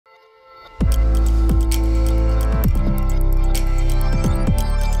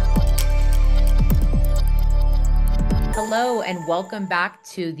Hello, and welcome back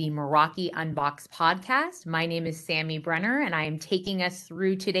to the Meraki Unboxed podcast. My name is Sammy Brenner, and I am taking us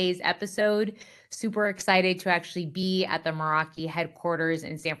through today's episode. Super excited to actually be at the Meraki headquarters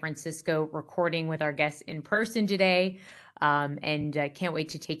in San Francisco, recording with our guests in person today, and can't wait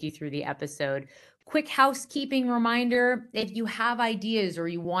to take you through the episode. Quick housekeeping reminder, if you have ideas or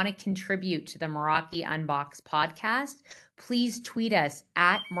you want to contribute to the Meraki Unboxed podcast, please tweet us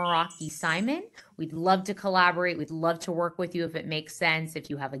at Meraki Simon. We'd love to collaborate. We'd love to work with you if it makes sense. If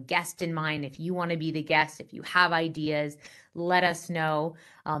you have a guest in mind, if you want to be the guest, if you have ideas, let us know.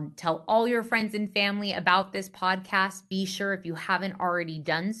 Tell all your friends and family about this podcast. Be sure, if you haven't already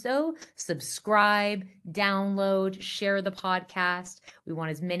done so, subscribe, download, share the podcast. We want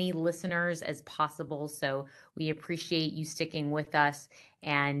as many listeners as possible. So we appreciate you sticking with us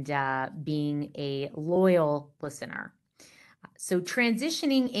and being a loyal listener. So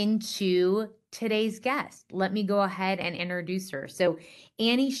transitioning into today's guest, let me go ahead and introduce her. So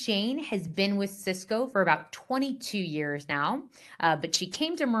Annie Shane has been with Cisco for about 22 years now, but she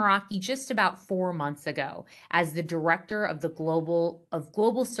came to Meraki just about 4 months ago as the director of the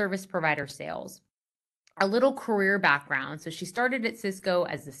global service provider sales. A little career background. So she started at Cisco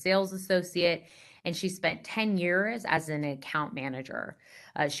as a sales associate, and she spent 10 years as an account manager.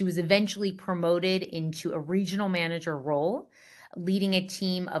 She was eventually promoted into a regional manager role, leading a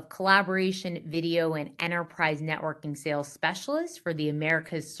team of collaboration, video, and enterprise networking sales specialists for the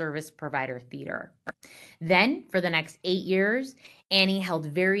Americas Service Provider Theater. Then, for the next 8 years, Annie held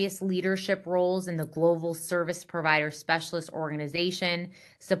various leadership roles in the Global Service Provider Specialist Organization,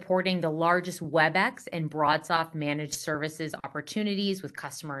 supporting the largest WebEx and BroadSoft managed services opportunities with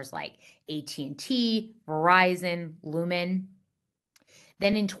customers like AT&T, Verizon, Lumen.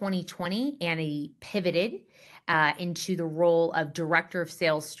 Then in 2020, Annie pivoted into the role of Director of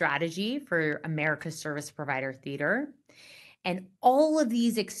Sales Strategy for America's Service Provider Theater. And all of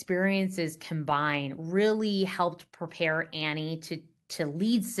these experiences combined really helped prepare Annie to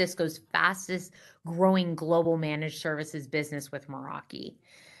lead Cisco's fastest growing global managed services business with Meraki.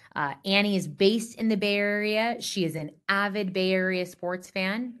 Annie is based in the Bay Area. She is an avid Bay Area sports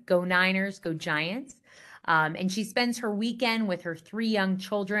fan. Go Niners, go Giants. And she spends her weekend with her 3 young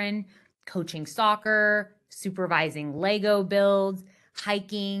children, coaching soccer, supervising Lego builds,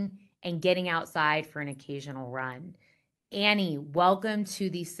 hiking, and getting outside for an occasional run. Annie, welcome to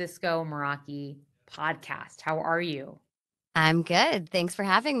the Cisco Meraki podcast. How are you? I'm good. Thanks for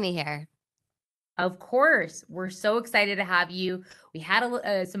having me here. Of course, we're so excited to have you. We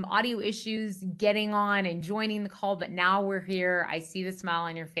had some audio issues getting on and joining the call, but now we're here. I see the smile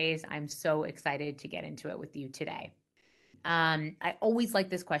on your face. I'm so excited to get into it with you today. I always like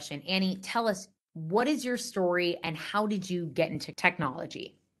this question. Annie, tell us, what is your story and how did you get into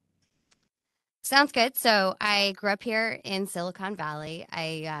technology? Sounds good. So I grew up here in Silicon Valley.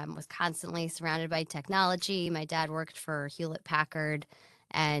 I was constantly surrounded by technology. My dad worked for Hewlett Packard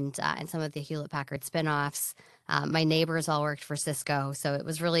and some of the Hewlett Packard spinoffs. My neighbors all worked for Cisco. So it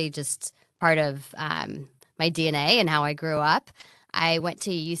was really just part of my DNA and how I grew up. I went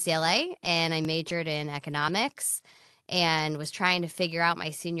to UCLA and I majored in economics and was trying to figure out my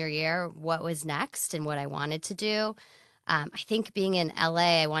senior year what was next and what I wanted to do. I think being in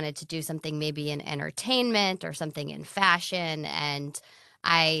LA, I wanted to do something maybe in entertainment or something in fashion. And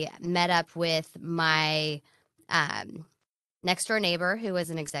I met up with my next door neighbor who was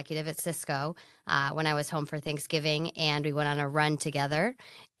an executive at Cisco when I was home for Thanksgiving. And we went on a run together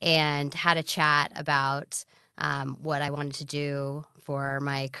and had a chat about what I wanted to do for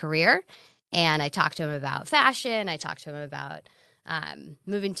my career. And I talked to him about fashion. I talked to him about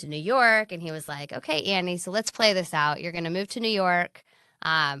moving to New York, and he was like, okay, Annie, so let's play this out. You're going to move to New York,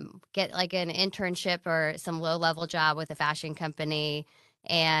 get like an internship or some low-level job with a fashion company,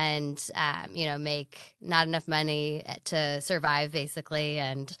 and make not enough money to survive, basically,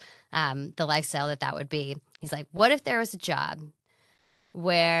 and the lifestyle that would be. He's like, what if there was a job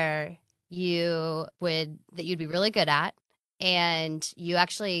where you'd be really good at, and you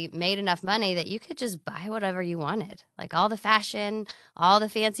actually made enough money that you could just buy whatever you wanted, like all the fashion, all the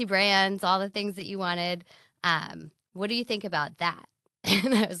fancy brands, all the things that you wanted. What do you think about that?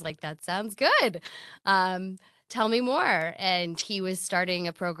 And I was like, that sounds good. Tell me more. And he was starting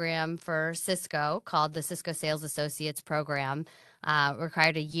a program for Cisco called the Cisco Sales Associates Program.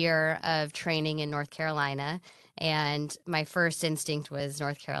 Required a year of training in North Carolina. And my first instinct was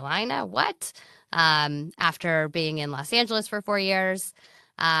North Carolina. What? After being in Los Angeles for 4 years.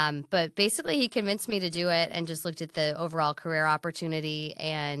 But basically he convinced me to do it and just looked at the overall career opportunity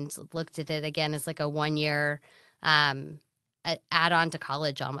and looked at it again as like a 1-year an add-on to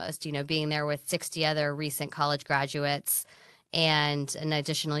college almost, being there with 60 other recent college graduates and an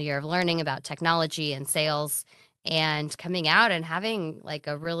additional year of learning about technology and sales, and coming out and having like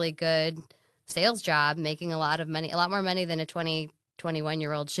a really good sales job, making a lot of money, a lot more money than a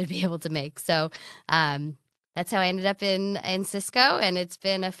 21-year-old should be able to make. So that's how I ended up in Cisco, and it's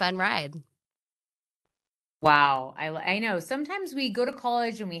been a fun ride. Wow. I know sometimes we go to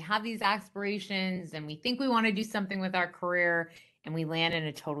college and we have these aspirations and we think we want to do something with our career and we land in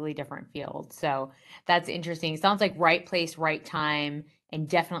a totally different field. So that's interesting. Sounds like right place, right time, and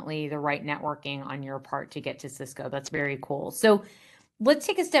definitely the right networking on your part to get to Cisco. That's very cool. So let's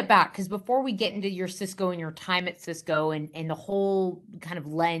take a step back because before we get into your Cisco and your time at Cisco and the whole kind of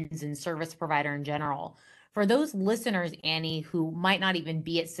lens and service provider in general, for those listeners, Annie, who might not even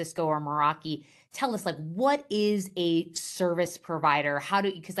be at Cisco or Meraki, tell us like what is a service provider? How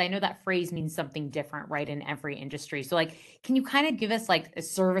do, because I know that phrase means something different, right, in every industry. So like, can you kind of give us like a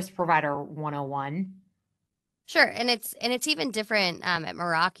service provider 101? Sure, and it's even different at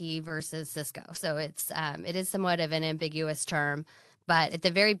Meraki versus Cisco. So it is somewhat of an ambiguous term, but at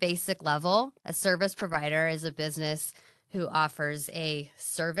the very basic level, a service provider is a business who offers a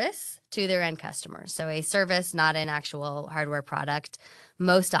service to their end customers. So a service, not an actual hardware product.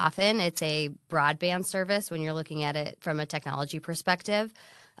 Most often, it's a broadband service when you're looking at it from a technology perspective,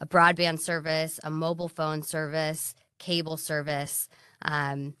 a broadband service, a mobile phone service, cable service.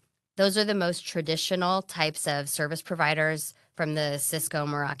 Those are the most traditional types of service providers from the Cisco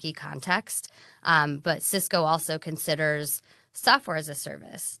Meraki context. But Cisco also considers software as a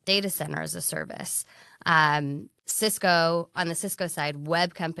service, data center as a service. Cisco, on the Cisco side,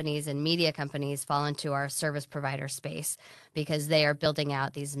 web companies and media companies fall into our service provider space because they are building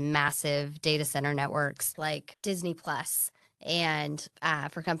out these massive data center networks like Disney Plus, and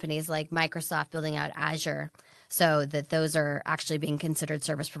for companies like Microsoft building out Azure, so that those are actually being considered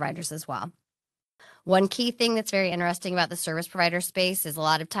service providers as well. One key thing that's very interesting about the service provider space is a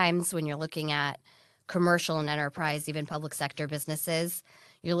lot of times when you're looking at commercial and enterprise, even public sector businesses,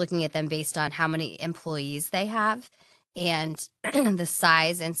 you're looking at them based on how many employees they have. And the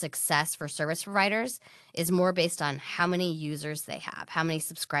size and success for service providers is more based on how many users they have, how many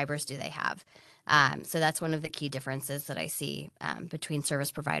subscribers do they have. So that's one of the key differences that I see between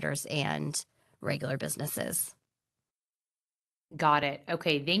service providers and regular businesses. Got it.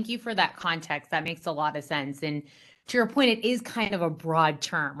 Okay. Thank you for that context. That makes a lot of sense. And to your point, it is kind of a broad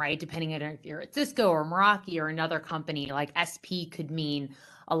term, right? Depending on if you're at Cisco or Meraki or another company, like SP could mean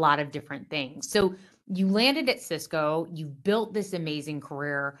a lot of different things. So you landed at Cisco, you've built this amazing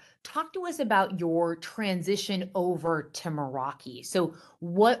career. Talk to us about your transition over to Meraki. So,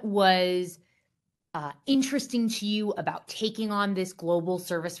 what was interesting to you about taking on this global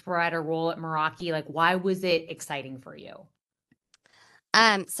service provider role at Meraki? Like, why was it exciting for you?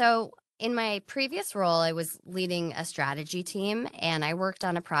 So in my previous role, I was leading a strategy team, and I worked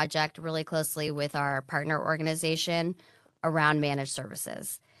on a project really closely with our partner organization around managed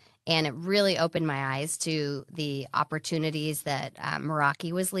services. And it really opened my eyes to the opportunities that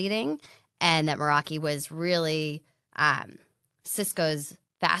Meraki was leading, and that Meraki was really Cisco's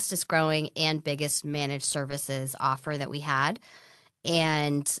fastest growing and biggest managed services offer that we had.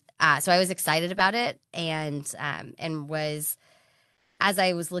 And so I was excited about it, and was, as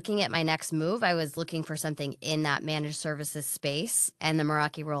I was looking at my next move, I was looking for something in that managed services space, and the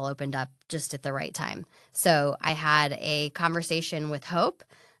Meraki role opened up just at the right time. So I had a conversation with Hope,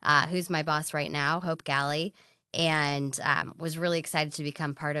 who's my boss right now, Hope Galley, and was really excited to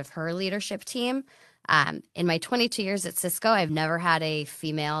become part of her leadership team. In my 22 years at Cisco, I've never had a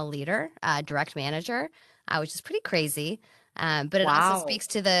female leader, direct manager, which is pretty crazy. But it also Wow. speaks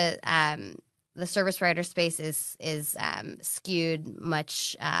to the service provider space is skewed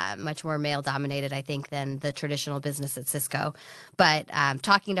much more male dominated, I think, than the traditional business at Cisco. But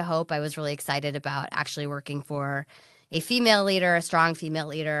talking to Hope, I was really excited about actually working for a female leader, a strong female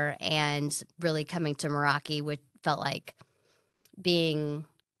leader, and really coming to Meraki, which felt like being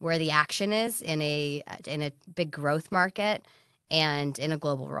where the action is in a big growth market and in a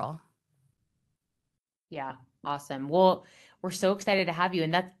global role. Yeah, awesome. Well, we're so excited to have you.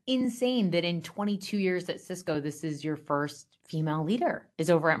 And that's insane that in 22 years at Cisco, this is your first female leader is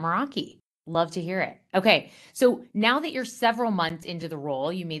over at Meraki. Love to hear it. Okay, so now that you're several months into the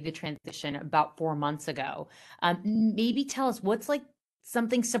role, you made the transition about 4 months ago. Maybe tell us what's like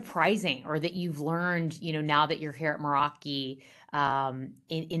something surprising or that you've learned, now that you're here at Meraki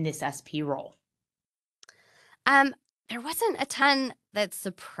in this SP role. Um, there wasn't a ton that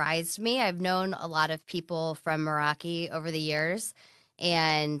surprised me. I've known a lot of people from Meraki over the years,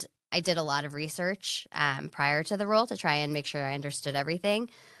 and I did a lot of research prior to the role to try and make sure I understood everything.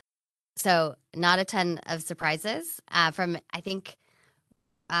 So not a ton of surprises from, I think,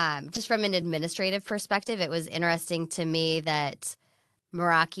 just from an administrative perspective, it was interesting to me that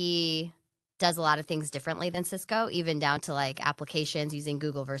Meraki does a lot of things differently than Cisco, even down to like applications using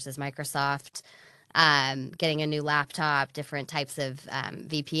Google versus Microsoft, getting a new laptop, different types of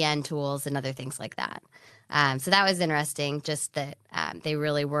VPN tools, and other things like that. So that was interesting, just that they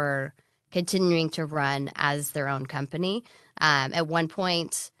really were continuing to run as their own company. At one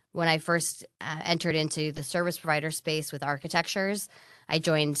point, when I first entered into the service provider space with architectures, I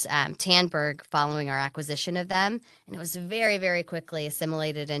joined Tandberg following our acquisition of them, and it was very, very quickly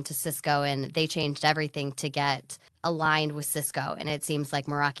assimilated into Cisco, and they changed everything to get aligned with Cisco. And it seems like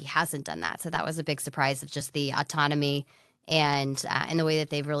Meraki hasn't done that. So that was a big surprise of just the autonomy and the way that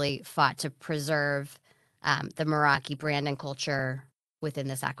they've really fought to preserve the Meraki brand and culture within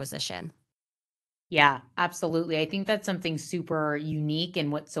this acquisition. Yeah, absolutely. I think that's something super unique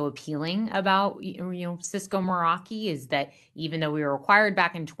and what's so appealing about Cisco Meraki is that even though we were acquired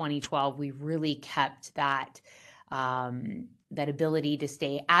back in 2012, we really kept that ability to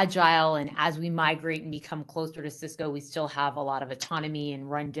stay agile. And as we migrate and become closer to Cisco, we still have a lot of autonomy and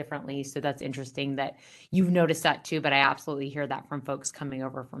run differently. So that's interesting that you've noticed that too. But I absolutely hear that from folks coming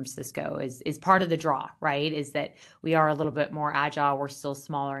over from Cisco is part of the draw, right? Is that we are a little bit more agile, we're still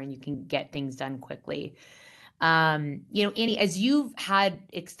smaller, and you can get things done quickly. Annie, as you've had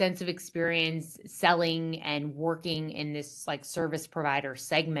extensive experience selling and working in this like service provider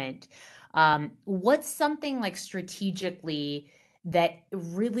segment, what's something like strategically that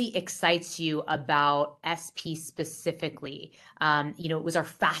really excites you about SP specifically? It was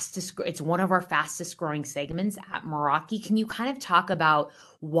it's one of our fastest growing segments at Meraki. Can you kind of talk about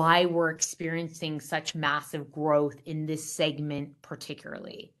why we're experiencing such massive growth in this segment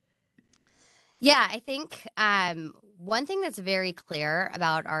particularly? Yeah, I think one thing that's very clear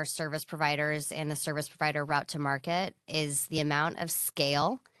about our service providers and the service provider route to market is the amount of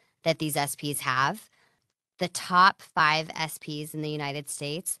scale that these SPs have. The top 5 SPs in the United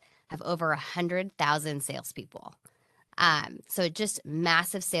States have over 100,000 salespeople. So just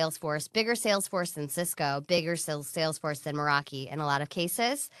massive sales force, bigger sales force than Cisco, bigger sales force than Meraki in a lot of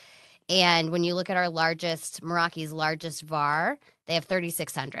cases. And when you look at Meraki's largest VAR, they have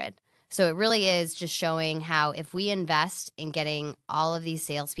 3,600. So it really is just showing how if we invest in getting all of these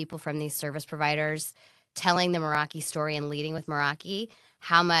salespeople from these service providers, telling the Meraki story and leading with Meraki,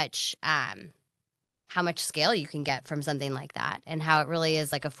 how much scale you can get from something like that, and how it really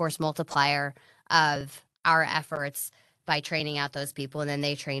is like a force multiplier of our efforts by training out those people, and then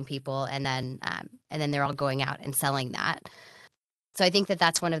they train people, and then they're all going out and selling that. So I think that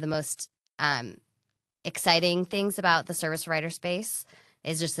that's one of the most exciting things about the service provider space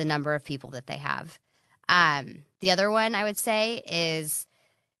is just the number of people that they have. The other one I would say is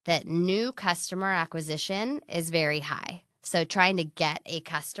that new customer acquisition is very high. So trying to get a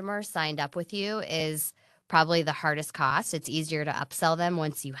customer signed up with you is probably the hardest cost. It's easier to upsell them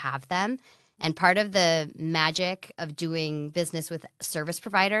once you have them. And part of the magic of doing business with service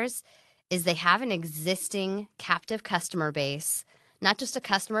providers is they have an existing captive customer base, not just a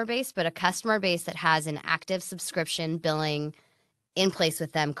customer base, but a customer base that has an active subscription billing in place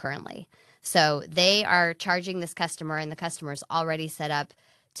with them currently. So they are charging this customer, and the customer is already set up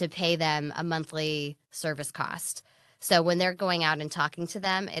to pay them a monthly service cost. So when they're going out and talking to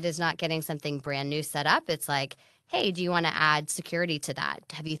them, it is not getting something brand new set up. It's like, hey, do you want to add security to that?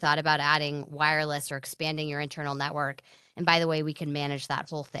 Have you thought about adding wireless or expanding your internal network? And by the way, we can manage that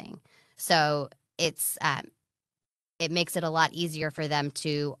whole thing. So it makes it a lot easier for them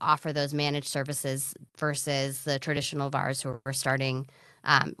to offer those managed services versus the traditional VARs who are starting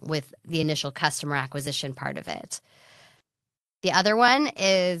with the initial customer acquisition part of it. The other one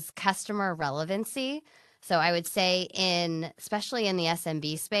is customer relevancy. So I would say especially in the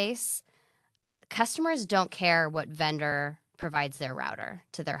SMB space, customers don't care what vendor provides their router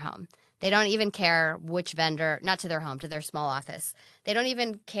to their home. They don't even care which vendor, not to their home, to their small office. They don't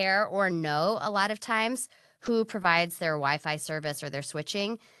even care or know a lot of times who provides their Wi-Fi service or their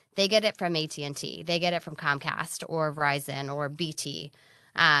switching. They get it from AT&T. They get it from Comcast or Verizon or BT.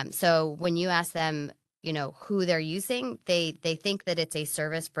 So when you ask them, who they're using, they think that it's a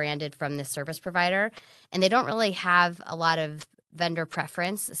service branded from the service provider, and they don't really have a lot of vendor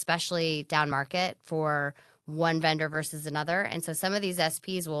preference, especially down market, for one vendor versus another. And so some of these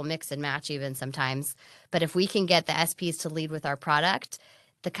SPs will mix and match even sometimes. But if we can get the SPs to lead with our product,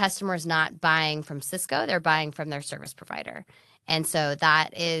 the customer is not buying from Cisco, they're buying from their service provider. And so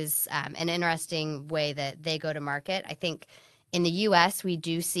that is an interesting way that they go to market. I think In the US, we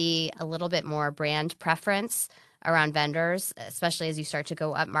do see a little bit more brand preference around vendors, especially as you start to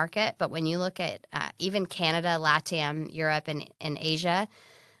go up market. But when you look at even Canada, LATAM, Europe, and Asia,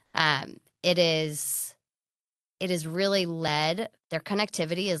 um, it is really led. Their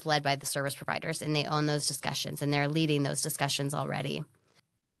connectivity is led by the service providers, and they own those discussions, and they're leading those discussions already.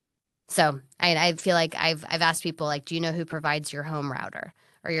 So I feel like I've asked people, like, do you know who provides your home router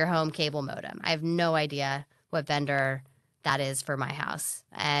or your home cable modem? I have no idea what vendor that is for my house,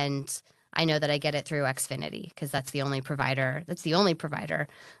 and I know that I get it through Xfinity because that's the only provider. That's the only provider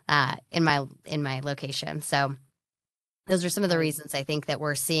in my location. So those are some of the Right. reasons I think that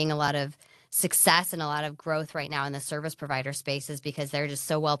we're seeing a lot of success and a lot of growth right now in the service provider space, is because they're just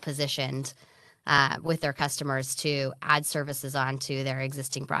so well positioned with their customers to add services onto their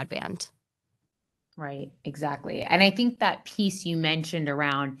existing broadband. Right, exactly. And I think that piece you mentioned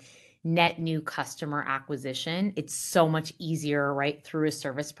around net new customer acquisition, it's so much easier, right, through a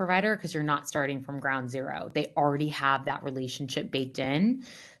service provider because you're not starting from ground zero. They already have that relationship baked in.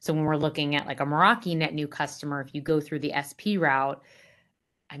 So when we're looking at like a Meraki net new customer, if you go through the SP route,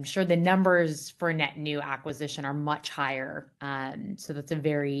 I'm sure the numbers for net new acquisition are much higher. So that's a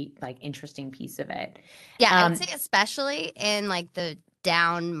very like interesting piece of it. Yeah, I would Um, say especially in like the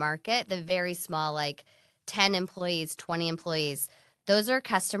down market, the very small, like 10 employees, 20 employees, those are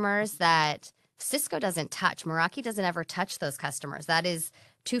customers that Cisco doesn't touch. Meraki doesn't ever touch those customers. That is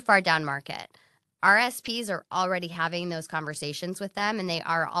too far down market. RSPs are already having those conversations with them, and they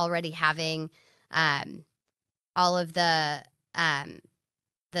are already having um, all of um,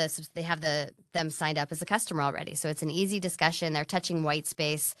 they have them signed up as a customer already. So it's an easy discussion. They're touching white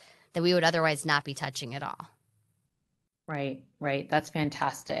space that we would otherwise not be touching at all. Right, right. That's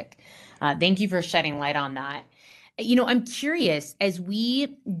fantastic. Thank you for shedding light on that. I'm curious as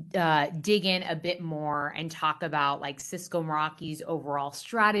we dig in a bit more and talk about like Cisco Meraki's overall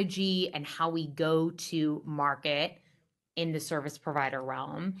strategy and how we go to market in the service provider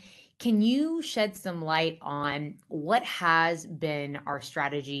realm. Can you shed some light on what has been our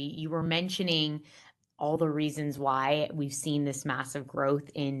strategy? You were mentioning all the reasons why we've seen this massive growth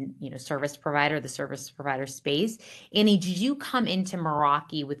in the service provider space. Annie, did you come into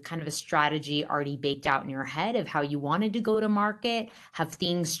Meraki with kind of a strategy already baked out in your head of how you wanted to go to market? Have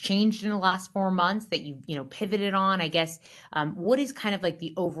things changed in the last 4 months that you pivoted on? I guess what is kind of like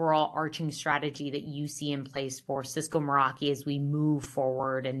the overall arching strategy that you see in place for Cisco Meraki as we move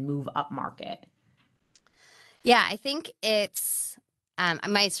forward and move up market? Yeah, I think it's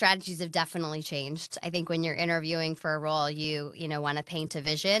my strategies have definitely changed. I think when you're interviewing for a role, you want to paint a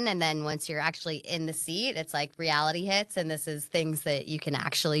vision, and then once you're actually in the seat, it's like reality hits, and this is things that you can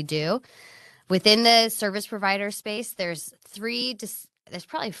actually do. Within the service provider space, there's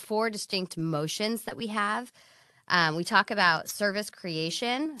probably four distinct motions that we have. We talk about service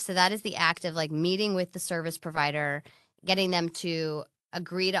creation. So that is the act of like meeting with the service provider, getting them to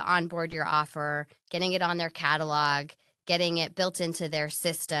agree to onboard your offer, getting it on their catalog, getting it built into their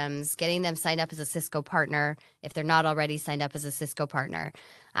systems, getting them signed up as a Cisco partner if they're not already signed up as a Cisco partner.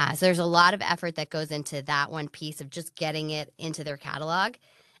 So there's a lot of effort that goes into that one piece of just getting it into their catalog.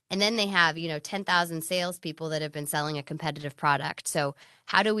 And then they have, 10,000 salespeople that have been selling a competitive product. So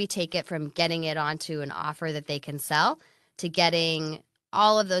how do we take it from getting it onto an offer that they can sell to getting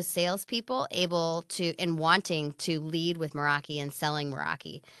all of those salespeople able to and wanting to lead with Meraki and selling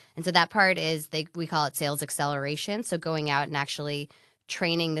Meraki? And so that part is we call it sales acceleration. So going out and actually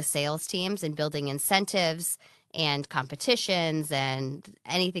training the sales teams and building incentives and competitions and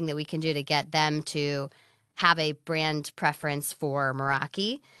anything that we can do to get them to have a brand preference for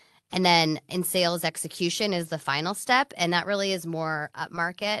Meraki. And then in sales execution is the final step. And that really is more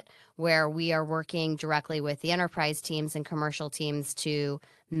upmarket, where we are working directly with the enterprise teams and commercial teams to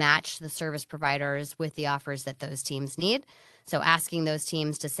match the service providers with the offers that those teams need. So asking those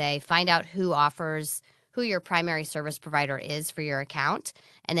teams to say, find out who your primary service provider is for your account.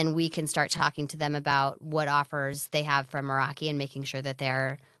 And then we can start talking to them about what offers they have from Meraki and making sure that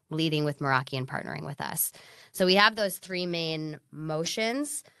they're leading with Meraki and partnering with us. So we have those three main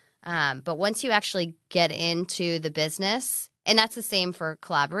motions. But once you actually get into the business, and that's the same for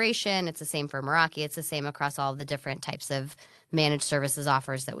collaboration, it's the same for Meraki, it's the same across all the different types of managed services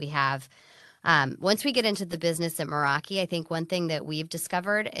offers that we have. Once we get into the business at Meraki, I think one thing that we've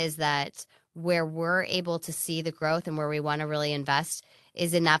discovered is that where we're able to see the growth and where we want to really invest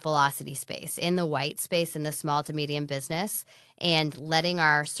is in that velocity space, in the white space, in the small to medium business, and letting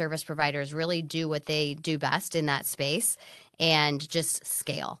our service providers really do what they do best in that space and just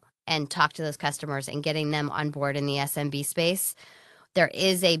scale and talk to those customers and getting them on board in the SMB space. There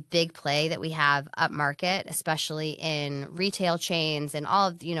is a big play that we have up market, especially in retail chains and all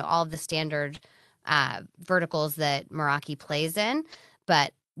of the standard verticals that Meraki plays in.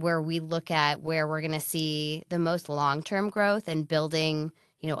 But where we look at where we're going to see the most long-term growth and building,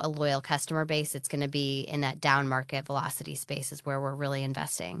 a loyal customer base, it's going to be in that down market velocity space is where we're really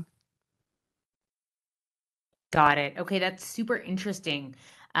investing. Got it. Okay, that's super interesting.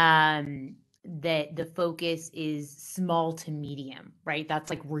 That the focus is small to medium, right? That's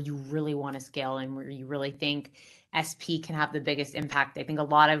like where you really want to scale and where you really think SP can have the biggest impact. I think a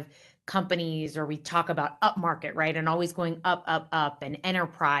lot of companies, or we talk about upmarket, right? And always going up, up, up, and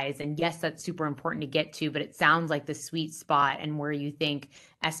enterprise. And yes, that's super important to get to, but it sounds like the sweet spot and where you think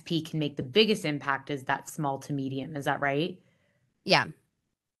SP can make the biggest impact is that small to medium. Is that right? Yeah.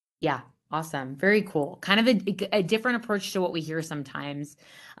 Yeah, awesome. Very cool. Kind of a different approach to what we hear sometimes.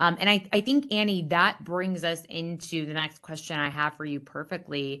 And I think, Annie, that brings us into the next question I have for you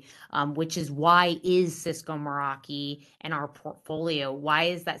perfectly, which is why is Cisco Meraki and our portfolio, why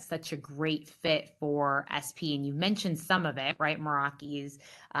is that such a great fit for SP? And you mentioned some of it, right? Meraki's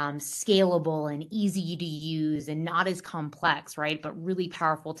scalable and easy to use and not as complex, right? But really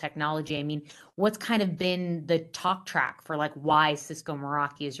powerful technology. I mean, what's kind of been the talk track for like why Cisco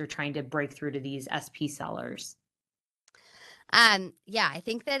Meraki as you're trying to break through to these SP sellers? Yeah, I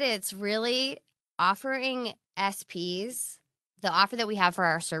think that it's really offering SPs. The offer that we have for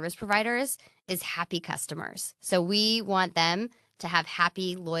our service providers is happy customers. So we want them to have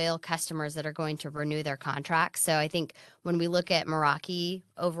happy, loyal customers that are going to renew their contracts. So I think when we look at Meraki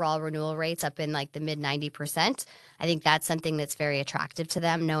overall renewal rates up in like the mid 90%, I think that's something that's very attractive to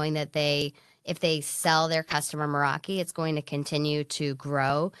them, knowing that if they sell their customer Meraki, it's going to continue to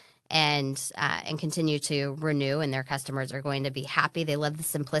grow and continue to renew, and their customers are going to be happy. They love the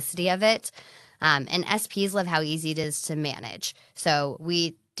simplicity of it, and SPs love how easy it is to manage. So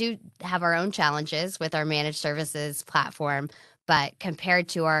we do have our own challenges with our managed services platform, but compared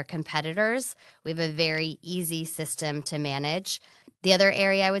to our competitors, we have a very easy system to manage. The other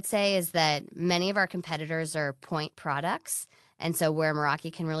area I would say is that many of our competitors are point products. And so where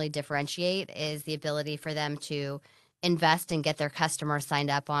Meraki can really differentiate is the ability for them to invest and get their customers signed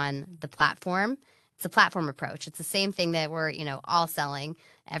up on the platform. It's a platform approach. It's the same thing that we're, all selling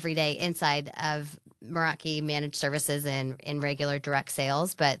every day inside of Meraki managed services and in regular direct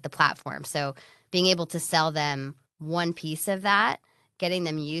sales, but the platform. So being able to sell them one piece of that, getting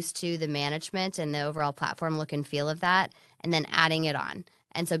them used to the management and the overall platform look and feel of that, and then adding it on.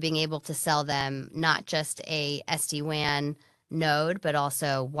 And so being able to sell them not just a SD-WAN node, but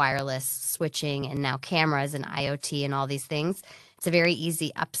also wireless switching and now cameras and IoT and all these things. It's a very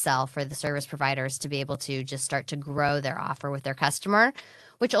easy upsell for the service providers to be able to just start to grow their offer with their customer,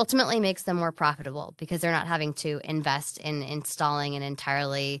 which ultimately makes them more profitable because they're not having to invest in installing an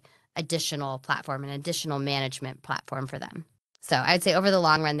entirely additional platform, an additional management platform for them. So I'd say over the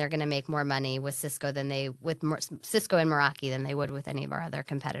long run, they're going to make more money with Cisco Cisco and Meraki than they would with any of our other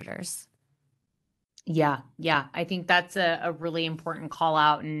competitors. Yeah, yeah. I think that's a really important call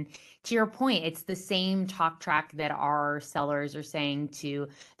out. And to your point, it's the same talk track that our sellers are saying to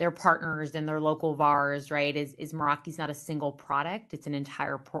their partners and their local VARs, right? Is Meraki's not a single product, it's an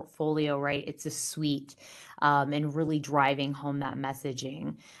entire portfolio, right? It's a suite, and really driving home that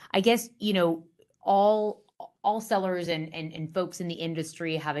messaging. I guess, all sellers and folks in the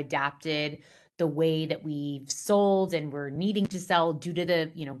industry have adapted the way that we've sold and we're needing to sell due to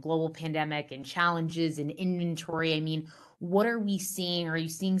the global pandemic and challenges and inventory. I mean, what are we seeing? Are you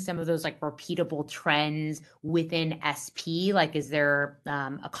seeing some of those like repeatable trends within SP? Like, is there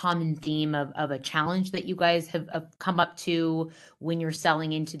a common theme of a challenge that you guys have come up to when you're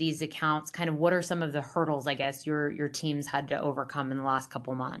selling into these accounts? Kind of what are some of the hurdles, I guess, your teams had to overcome in the last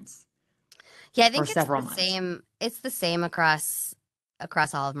couple months Yeah, I or think it's several the months? same. It's the same across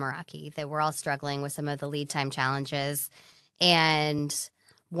all of Meraki that we're all struggling with some of the lead time challenges. And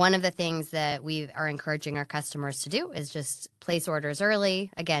one of the things that we are encouraging our customers to do is just place orders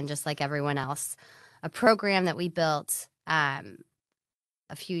early, again, just like everyone else. A program that we built a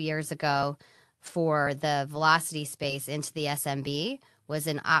few years ago for the velocity space into the SMB was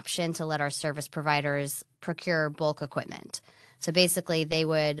an option to let our service providers procure bulk equipment. So basically, they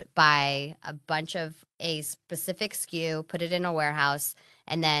would buy a bunch of a specific SKU, put it in a warehouse,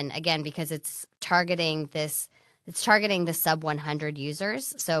 and then again, because it's targeting the sub 100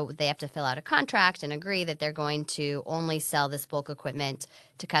 users. So they have to fill out a contract and agree that they're going to only sell this bulk equipment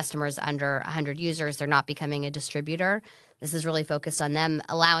to customers under 100 users. They're not becoming a distributor. This is really focused on them,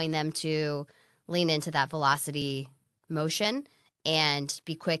 allowing them to lean into that velocity motion and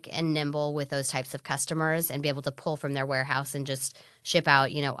be quick and nimble with those types of customers and be able to pull from their warehouse and just ship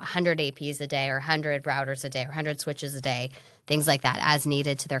out, 100 APs a day or 100 routers a day or 100 switches a day, things like that as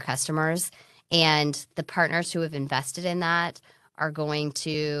needed to their customers. And the partners who have invested in that are going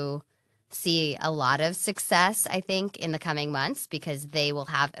to see a lot of success, I think, in the coming months because they will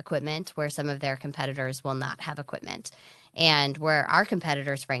have equipment where some of their competitors will not have equipment. And where our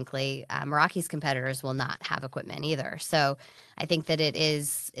competitors, frankly, Meraki's competitors will not have equipment either. So I think that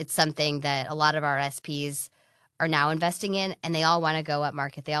it's something that a lot of our SPs are now investing in, and they all want to go up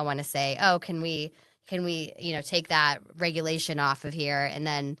market. They all want to say, oh, can we, take that regulation off of here? And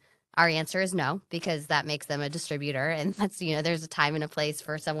then our answer is no, because that makes them a distributor. And that's, there's a time and a place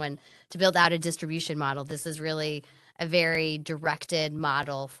for someone to build out a distribution model. This is really a very directed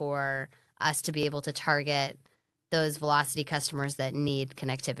model for us to be able to target those velocity customers that need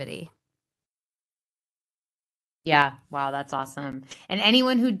connectivity. Yeah. Wow, that's awesome. And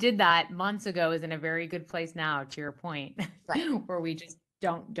anyone who did that months ago is in a very good place now, to your point, Right. where we just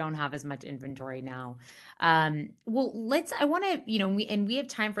don't have as much inventory now. Well, I want to, we have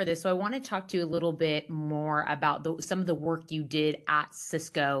time for this, so I want to talk to you a little bit more about some of the work you did at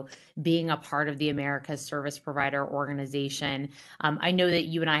Cisco, being a part of the Americas Service Provider Organization. I know that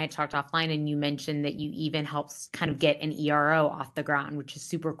you and I had talked offline, and you mentioned that you even helped kind of get an ERO off the ground, which is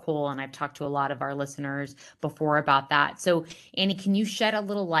super cool. And I've talked to a lot of our listeners before about that. So, Annie, can you shed a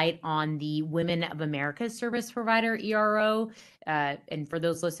little light on the Women of America Service Provider ERO? And for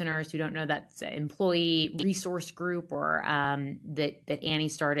those listeners who don't know, that's an employee resource group or that Annie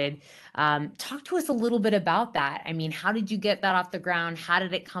started. Talk to us a little bit about that. I mean, how did you get that off the ground? How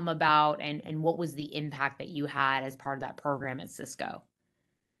did it come about? And what was the impact that you had as part of that program at Cisco?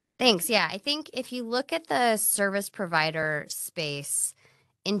 Thanks. Yeah, I think if you look at the service provider space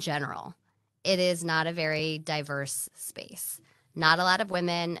in general, it is not a very diverse space. Not a lot of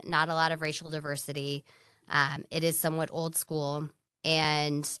women, not a lot of racial diversity. It is somewhat old school,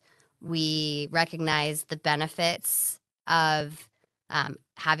 and we recognize the benefits of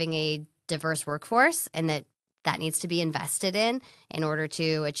having a diverse workforce and that needs to be invested in order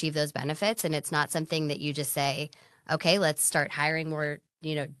to achieve those benefits. And it's not something that you just say, okay, let's start hiring more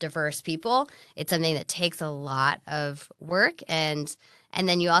diverse people. It's something that takes a lot of work, and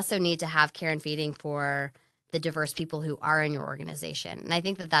then you also need to have care and feeding for the diverse people who are in your organization. And I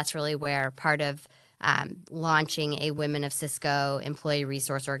think that that's really where part of launching a Women of Cisco employee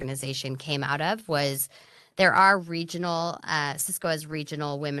resource organization came out of. Was there are regional Cisco has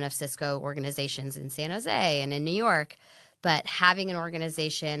regional Women of Cisco organizations in San Jose and in New York, but having an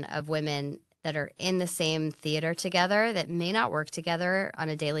organization of women that are in the same theater together that may not work together on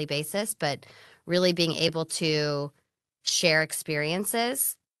a daily basis, but really being able to share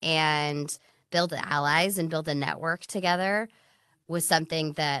experiences and build allies and build a network together was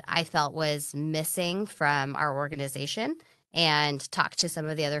something that I felt was missing from our organization. And talked to some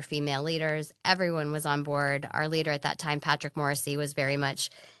of the other female leaders. Everyone was on board. Our leader at that time, Patrick Morrissey, was very much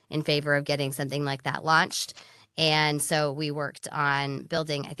in favor of getting something like that launched. And so we worked on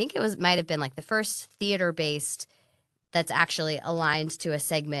building, I think might have been like the first theater-based that's actually aligned to a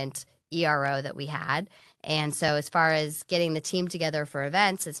segment ERO that we had. And so as far as getting the team together for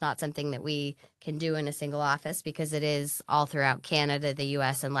events, it's not something that we can do in a single office because it is all throughout Canada, the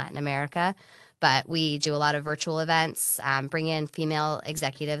US, and Latin America. But we do a lot of virtual events, bring in female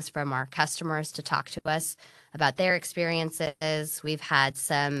executives from our customers to talk to us about their experiences. We've had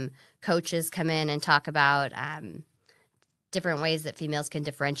some coaches come in and talk about different ways that females can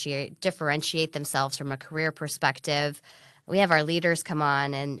differentiate themselves from a career perspective. We have our leaders come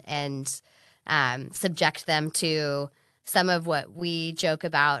on and subject them to some of what we joke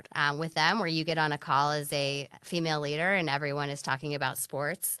about with them, where you get on a call as a female leader and everyone is talking about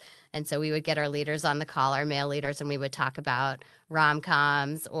sports. And so we would get our leaders on the call, our male leaders, and we would talk about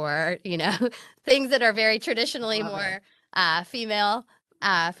rom-coms or, things that are very traditionally more female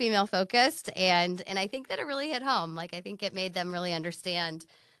focused. And I think that it really hit home. Like, I think it made them really understand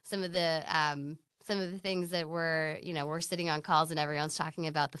some of the things that we're sitting on calls and everyone's talking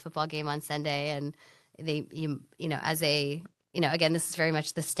about the football game on Sunday. And again, this is very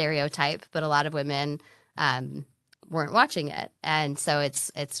much the stereotype, but a lot of women weren't watching it. And so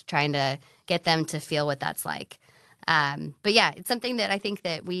it's trying to get them to feel what that's like. But yeah, it's something that I think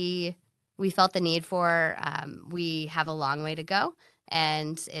that we felt the need for. We have a long way to go,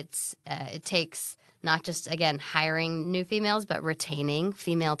 and it takes not just, again, hiring new females, but retaining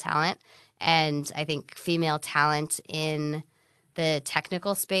female talent. And I think female talent in the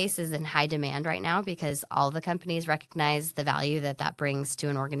technical space is in high demand right now because all the companies recognize the value that brings to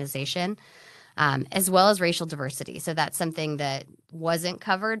an organization. as well as racial diversity. So that's something that wasn't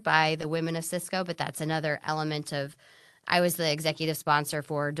covered by the women of Cisco, but that's another element of. I was the executive sponsor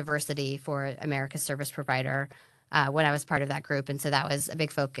for diversity for America's Service Provider when I was part of that group, and so that was a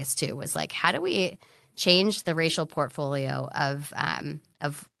big focus too. Was like, how do we change the racial portfolio of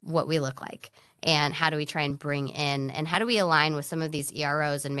what we look like, and how do we try and bring in, and how do we align with some of these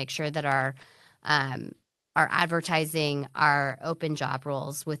EROs and make sure that our advertising our open job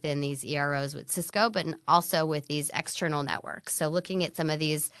roles within these EROs with Cisco, but also with these external networks. So looking at some of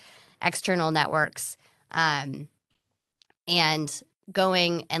these external networks and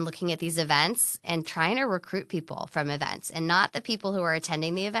going and looking at these events and trying to recruit people from events, and not the people who are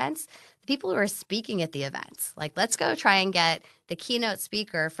attending the events, the people who are speaking at the events. Like, let's go try and get the keynote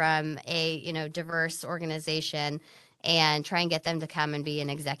speaker from a, diverse organization and try and get them to come and be an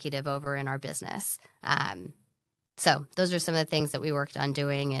executive over in our business. So those are some of the things that we worked on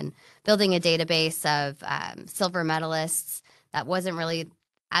doing, and building a database of silver medalists that wasn't really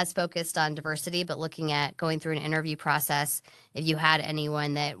as focused on diversity, but looking at going through an interview process. If you had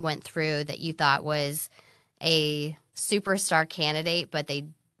anyone that went through that you thought was a superstar candidate, but they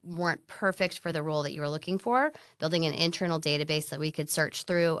weren't perfect for the role that you were looking for, building an internal database that we could search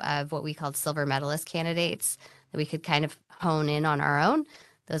through of what we called silver medalist candidates that we could kind of hone in on our own.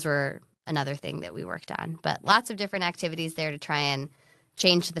 Those were another thing that we worked on, but lots of different activities there to try and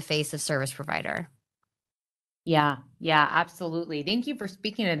change the face of service provider. Yeah, absolutely. Thank you for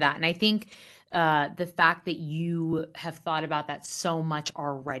speaking to that. And I think the fact that you have thought about that so much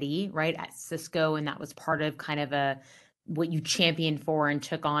already, right, at Cisco, and that was part of kind of what you championed for and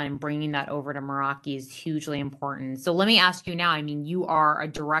took on, and bringing that over to Meraki is hugely important. So let me ask you now, I mean, you are a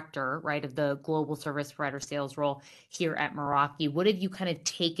director, right, of the global service provider sales role here at Meraki. What have you kind of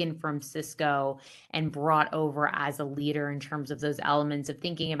taken from Cisco and brought over as a leader in terms of those elements of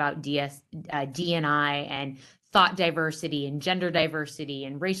thinking about D&I and thought diversity and gender diversity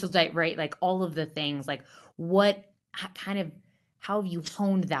and racial right, like all of the things, like how have you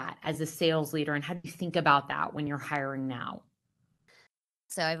honed that as a sales leader, and how do you think about that when you're hiring now?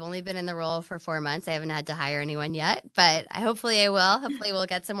 So I've only been in the role for 4 months. I haven't had to hire anyone yet, but hopefully I will. Hopefully we'll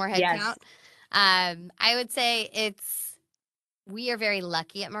get some more headcount. I would say we are very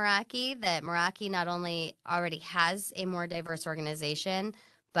lucky at Meraki that Meraki not only already has a more diverse organization,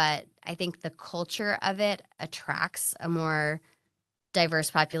 but I think the culture of it attracts a more diverse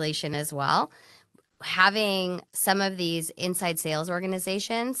population as well. Having some of these inside sales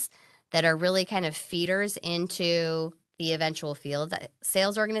organizations that are really kind of feeders into the eventual field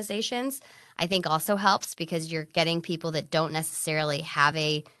sales organizations, I think also helps, because you're getting people that don't necessarily have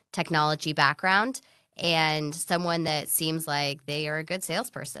a technology background and someone that seems like they are a good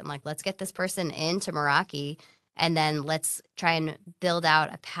salesperson. Like, let's get this person into Meraki, and then let's try and build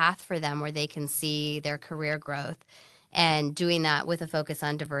out a path for them where they can see their career growth. And doing that with a focus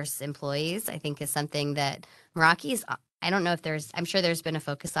on diverse employees, I think, is something that Meraki's, I don't know if I'm sure there's been a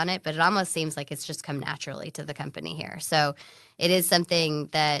focus on it, but it almost seems like it's just come naturally to the company here. So it is something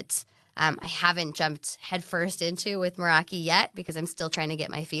that I haven't jumped headfirst into with Meraki yet, because I'm still trying to get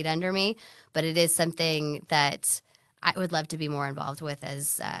my feet under me. But it is something that I would love to be more involved with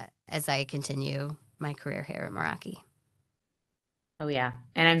as I continue my career here at Meraki. Oh yeah.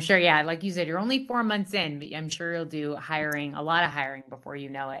 And I'm sure, yeah, like you said, you're only 4 months in, but I'm sure you'll do a lot of hiring before you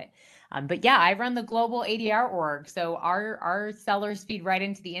know it. But yeah, I run the global ADR org. So our sellers feed right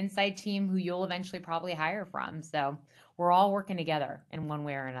into the inside team who you'll eventually probably hire from. So we're all working together in one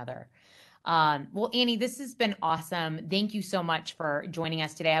way or another. Well, Annie, this has been awesome. Thank you so much for joining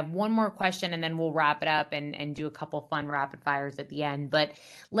us today. I have one more question, and then we'll wrap it up and do a couple fun rapid fires at the end. But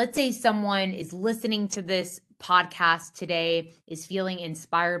let's say someone is listening to this podcast today, is feeling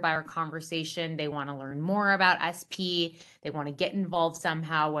inspired by our conversation. They want to learn more about SP. They want to get involved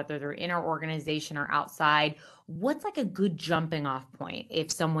somehow, whether they're in our organization or outside. What's like a good jumping off point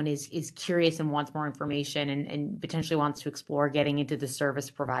if someone is curious and wants more information and potentially wants to explore getting into the service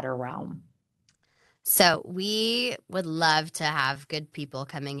provider realm? So we would love to have good people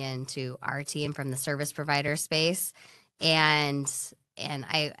coming into our team from the service provider space. And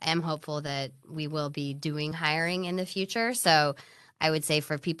I am hopeful that we will be doing hiring in the future. So I would say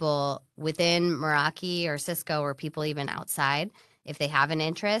for people within Meraki or Cisco, or people even outside, if they have an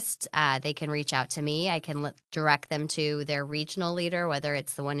interest, they can reach out to me. I can direct them to their regional leader, whether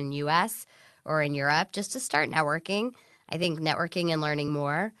it's the one in US or in Europe, just to start networking. I think networking and learning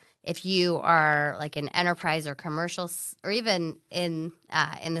more. If you are like an enterprise or commercial, or even in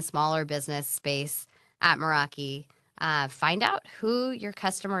the smaller business space at Meraki, find out who your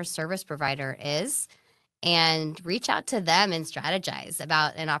customer service provider is and reach out to them and strategize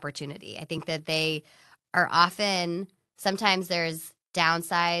about an opportunity. I think that they are often, sometimes there's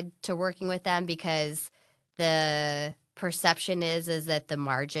downside to working with them because the perception is that the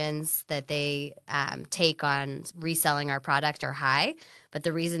margins that they take on reselling our product are high. But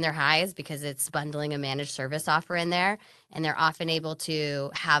the reason they're high is because it's bundling a managed service offer in there, and they're often able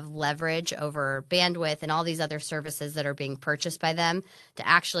to have leverage over bandwidth and all these other services that are being purchased by them to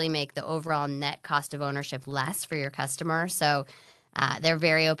actually make the overall net cost of ownership less for your customer. So they're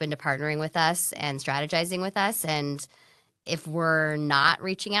very open to partnering with us and strategizing with us. And if we're not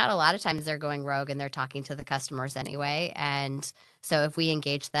reaching out, a lot of times they're going rogue and they're talking to the customers anyway. And so if we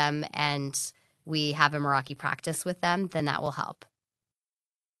engage them and we have a Meraki practice with them, then that will help.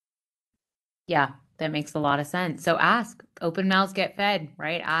 Yeah, that makes a lot of sense. So ask. Open mouths get fed,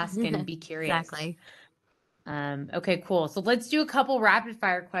 right? Ask and be curious. Exactly. Okay, cool. So let's do a couple rapid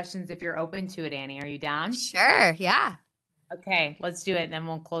fire questions if you're open to it, Annie. Are you down? Sure. Yeah. Okay, let's do it, and then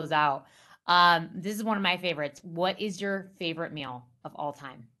we'll close out. This is one of my favorites. What is your favorite meal of all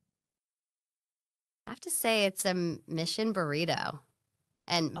time? I have to say it's a mission burrito.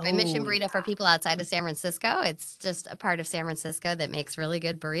 And by mission Oh, burrito for people outside of San Francisco, it's just a part of San Francisco that makes really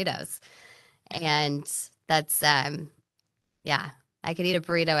good burritos. And that's yeah, I could eat a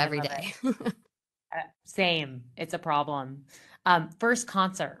burrito I every love day. same. It's a problem. First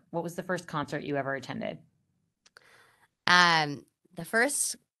concert. What was the first concert you ever attended? The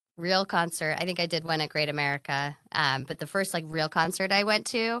first real concert, I think I did one at Great America, but the first like real concert I went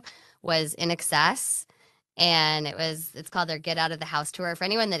to was In Excess, and it's called their Get Out of the House tour. For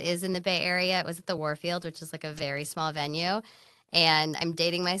anyone that is in the Bay Area, it was at the Warfield, which is like a very small venue. And I'm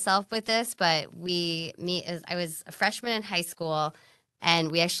dating myself with this, but I was a freshman in high school, and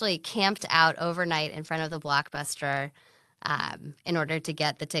we actually camped out overnight in front of the Blockbuster in order to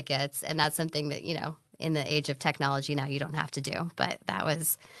get the tickets. And that's something that, in the age of technology now, you don't have to do. But that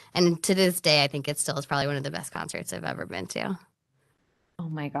was, and to this day, I think it still is probably one of the best concerts I've ever been to. Oh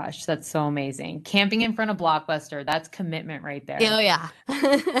my gosh, that's so amazing. Camping in front of Blockbuster, that's commitment right there. Oh, yeah.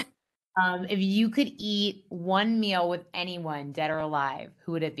 If you could eat one meal with anyone, dead or alive,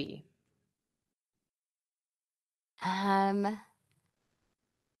 who would it be? I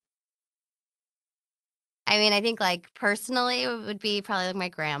mean, I think like personally it would be probably like my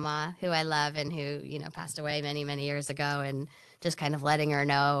grandma, who I love and who, passed away many, many years ago, and just kind of letting her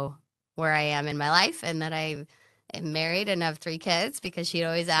know where I am in my life and that I am married and have 3 kids, because she'd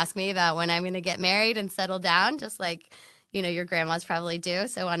always ask me about when I'm going to get married and settle down, just like, your grandmas probably do.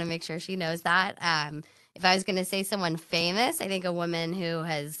 So I want to make sure she knows that. If I was going to say someone famous, I think a woman who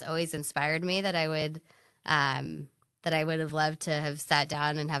has always inspired me that I would have loved to have sat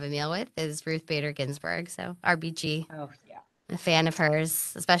down and have a meal with is Ruth Bader Ginsburg. So RBG, Oh, yeah. a fan of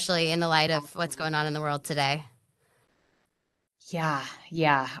hers, especially in the light of what's going on in the world today. Yeah,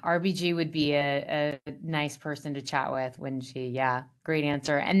 yeah. RBG would be a nice person to chat with, wouldn't she? Yeah, great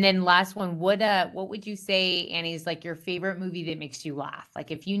answer. And then last one, what would you say, Annie, is like your favorite movie that makes you laugh?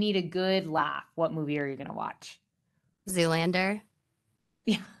 Like if you need a good laugh, what movie are you gonna watch? Zoolander.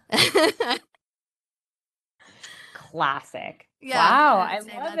 Yeah, classic. Yeah, Wow, I I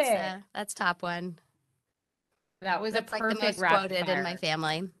would say love it. that's top one. That was a That's like the perfect most rapid quoted in my fire.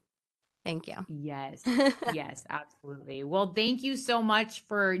 family. Thank you. Yes, yes, absolutely. Well, thank you so much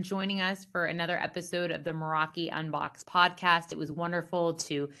for joining us for another episode of the Meraki Unboxed podcast. It was wonderful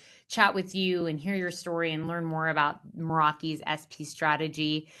to chat with you and hear your story and learn more about Meraki's SP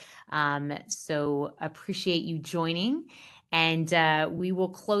strategy. So appreciate you joining. And we will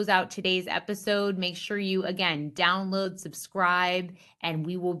close out today's episode. Make sure you, again, download, subscribe, and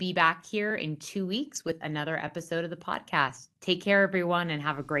we will be back here in 2 weeks with another episode of the podcast. Take care, everyone, and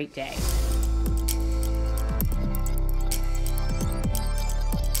have a great day.